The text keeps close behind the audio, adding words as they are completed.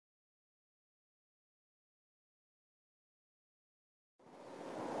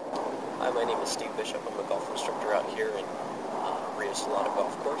my name is Steve Bishop. I'm a golf instructor out here in Rio Salado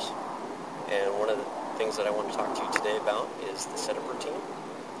Golf Course. And one of the things that I want to talk to you today about is the setup routine.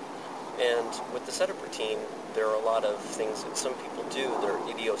 And with the setup routine, there are a lot of things that some people do, there are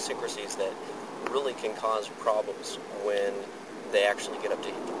idiosyncrasies that really can cause problems when they actually get up to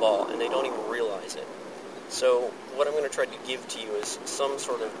hit the ball, and they don't even realize it. So what I'm going to try to give to you is some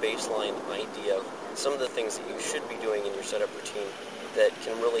sort of baseline idea of some of the things that you should be doing in your setup routine that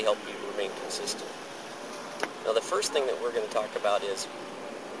can really help you remain consistent. Now, the first thing that we're going to talk about is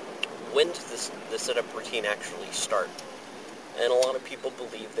when does the setup routine actually start? And a lot of people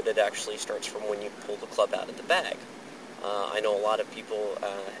believe that it actually starts from when you pull the club out of the bag. I know a lot of people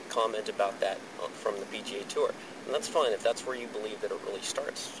comment about that from the PGA Tour, and that's fine. If that's where you believe that it really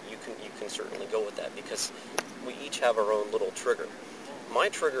starts, you can certainly go with that, because we each have our own little trigger. My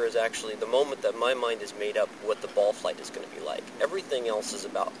trigger is actually the moment that my mind is made up what the ball flight is going to be like. Everything else is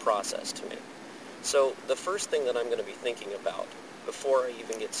about process to me. So the first thing that I'm going to be thinking about before I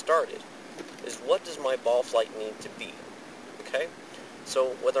even get started is, what does my ball flight need to be? Okay? So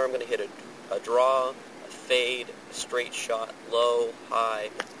whether I'm going to hit a draw, a fade, a straight shot, low, high,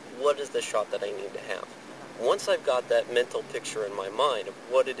 what is the shot that I need to have? Once I've got that mental picture in my mind of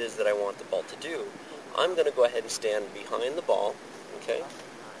what it is that I want the ball to do, I'm going to go ahead and stand behind the ball, okay?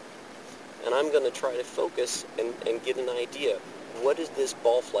 And I'm going to try to focus and get an idea, what is this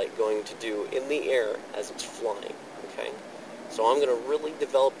ball flight going to do in the air as it's flying, okay? So I'm going to really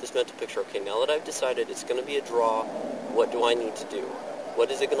develop this mental picture. Okay, now that I've decided it's going to be a draw, what do I need to do?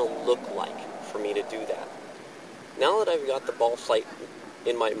 What is it going to look like for me to do that? Now that I've got the ball flight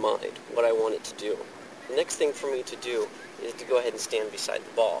in my mind, what I want it to do, the next thing for me to do is to go ahead and stand beside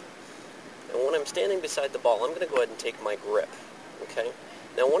the ball. And when I'm standing beside the ball, I'm going to go ahead and take my grip, okay?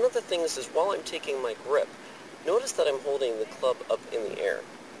 Now, one of the things is, while I'm taking my grip, notice that I'm holding the club up in the air.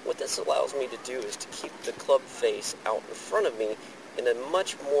 What this allows me to do is to keep the club face out in front of me in a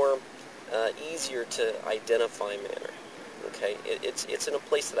much more easier to identify manner. Okay, it's in a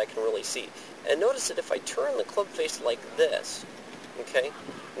place that I can really see. And notice that if I turn the club face like this, okay,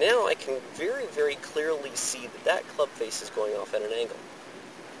 now I can very, very clearly see that that club face is going off at an angle.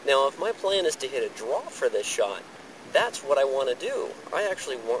 Now, if my plan is to hit a draw for this shot, that's what I want to do. I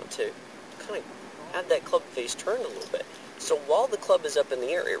actually want to kind of have that club face turned a little bit. So while the club is up in the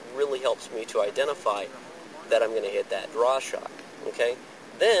air, it really helps me to identify that I'm going to hit that draw shot, okay?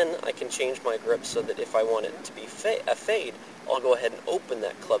 Then I can change my grip so that if I want it to be a fade, I'll go ahead and open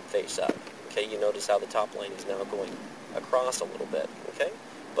that club face up. Okay, you notice how the top line is now going across a little bit, okay?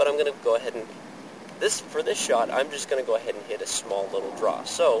 But I'm going to go ahead and, for this shot, I'm just going to go ahead and hit a small little draw.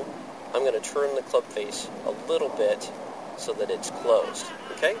 So I'm going to turn the club face a little bit so that it's closed,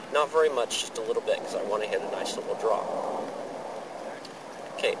 okay? Not very much, just a little bit, because I want to hit a nice little draw.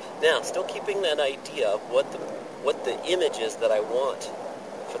 Okay, now, still keeping that idea of what the image is that I want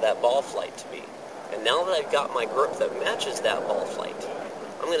for that ball flight to be. And now that I've got my grip that matches that ball flight,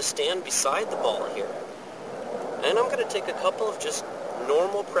 I'm going to stand beside the ball here. And I'm going to take a couple of just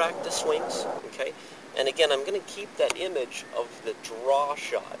normal practice swings, okay? And again, I'm going to keep that image of the draw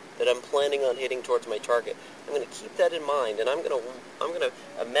shot that I'm planning on hitting towards my target. I'm going to keep that in mind, and I'm going to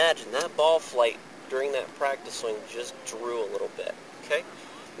imagine that ball flight during that practice swing just drew a little bit, okay?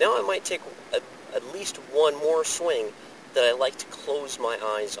 Now I might take at least one more swing that I like to close my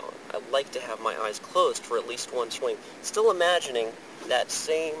eyes on. I like to have my eyes closed for at least one swing, still imagining that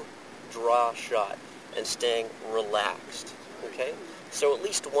same draw shot and staying relaxed, okay? So at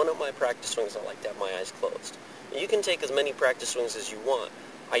least one of my practice swings, I like to have my eyes closed. You can take as many practice swings as you want.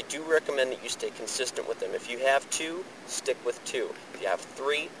 I do recommend that you stay consistent with them. If you have 2, stick with 2. If you have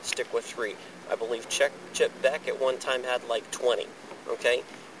 3, stick with 3. I believe Chip Beck at one time had like 20, okay?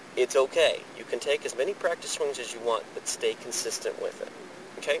 It's okay. You can take as many practice swings as you want, but stay consistent with it,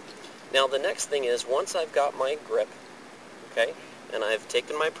 okay? Now, the next thing is, once I've got my grip, okay, and I've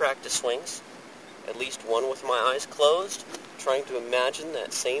taken my practice swings, at least one with my eyes closed, trying to imagine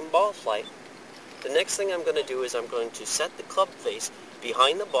that same ball flight, the next thing I'm going to do is I'm going to set the club face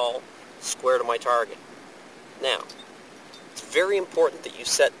behind the ball, square to my target. Now, it's very important that you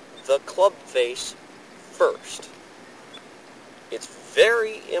set the club face first. It's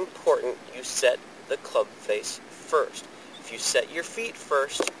very important you set the club face first. If you set your feet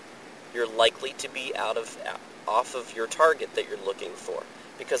first, you're likely to be off of your target that you're looking for.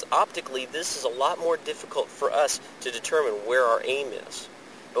 Because optically, this is a lot more difficult for us to determine where our aim is.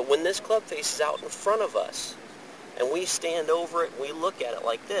 But when this club face is out in front of us, and we stand over it, and we look at it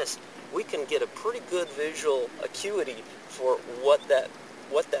like this, we can get a pretty good visual acuity for what that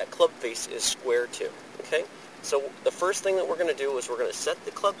club face is square to, okay? So the first thing that we're going to do is we're going to set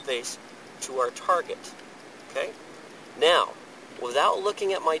the club face to our target. Okay? Now, without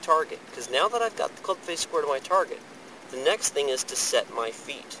looking at my target, because now that I've got the club face square to my target, the next thing is to set my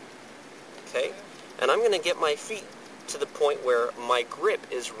feet. Okay? And I'm going to get my feet to the point where my grip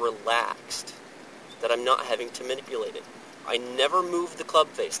is relaxed, that I'm not having to manipulate it. I never moved the club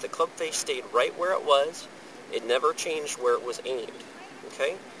face. The club face stayed right where it was. It never changed where it was aimed.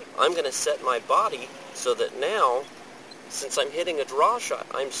 Okay? I'm going to set my body so that now, since I'm hitting a draw shot,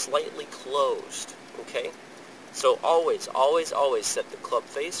 I'm slightly closed. Okay? So always, always, always set the club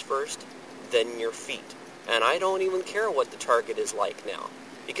face first, then your feet. And I don't even care what the target is like now,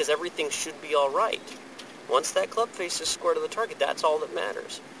 because everything should be all right. Once that club face is square to the target, that's all that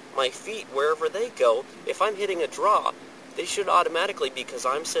matters. My feet, wherever they go, if I'm hitting a draw, they should automatically, because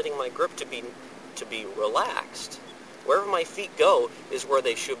I'm setting my grip to be relaxed. Wherever my feet go is where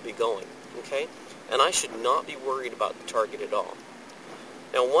they should be going, okay? And I should not be worried about the target at all.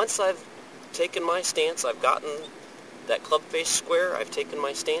 Now, once I've taken my stance, I've gotten that club face square, I've taken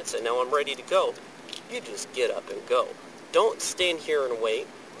my stance, and now I'm ready to go, you just get up and go. Don't stand here and wait.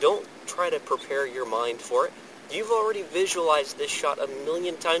 Don't try to prepare your mind for it. You've already visualized this shot a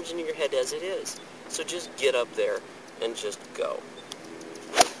million times in your head as it is. So just get up there and just go.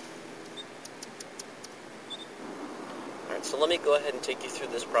 Alright, so let me go ahead and take you through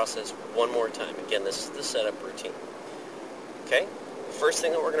this process one more time. Again, this is the setup routine. Okay? The first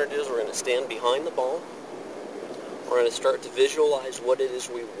thing that we're going to do is we're going to stand behind the ball. We're going to start to visualize what it is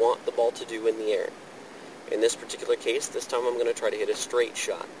we want the ball to do in the air. In this particular case, this time I'm going to try to hit a straight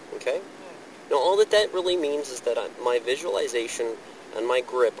shot. Okay? Now, all that really means is that my visualization and my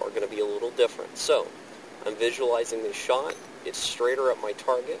grip are going to be a little different. So, I'm visualizing this shot. It's straighter at my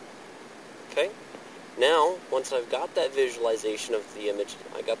target. Okay? Now, once I've got that visualization of the image,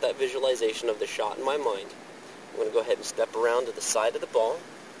 I got that visualization of the shot in my mind, I'm going to go ahead and step around to the side of the ball.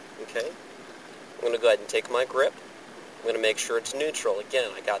 Okay? I'm going to go ahead and take my grip. I'm going to make sure it's neutral.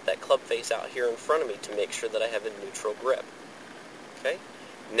 Again, I got that club face out here in front of me to make sure that I have a neutral grip. Okay?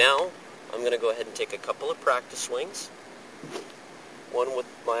 Now, I'm going to go ahead and take a couple of practice swings. One with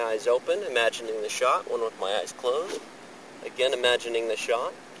my eyes open, imagining the shot. One with my eyes closed. Again, imagining the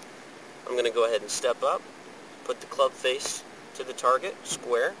shot. I'm going to go ahead and step up, put the club face to the target,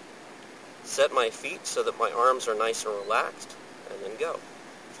 square, set my feet so that my arms are nice and relaxed, and then go.